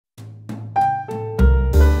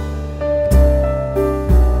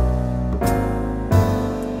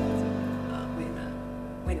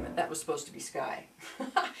supposed to be sky.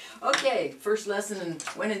 Okay, first lesson in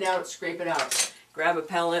when in doubt, scrape it out. Grab a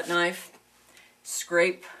palette knife,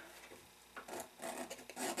 scrape,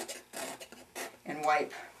 and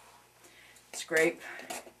wipe. Scrape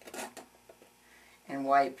and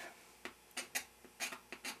wipe.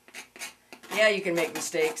 Yeah, you can make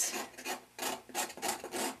mistakes.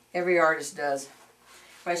 Every artist does.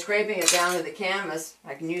 By scraping it down to the canvas,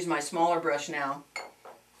 I can use my smaller brush now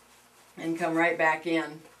and come right back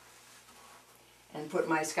in and put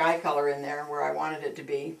my sky color in there where I wanted it to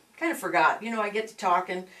be. Kind of forgot. You know, I get to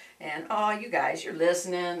talking and, oh, you guys, you're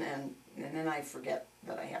listening, and then I forget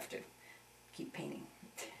that I have to keep painting.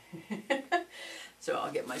 So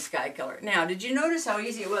I'll get my sky color. Now, did you notice how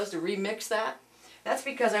easy it was to remix that? That's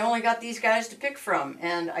because I only got these guys to pick from,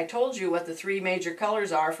 and I told you what the 3 major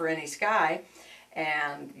colors are for any sky,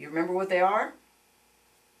 and you remember what they are?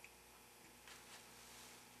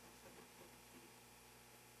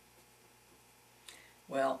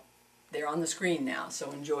 Well, they're on the screen now,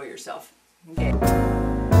 so enjoy yourself. Okay.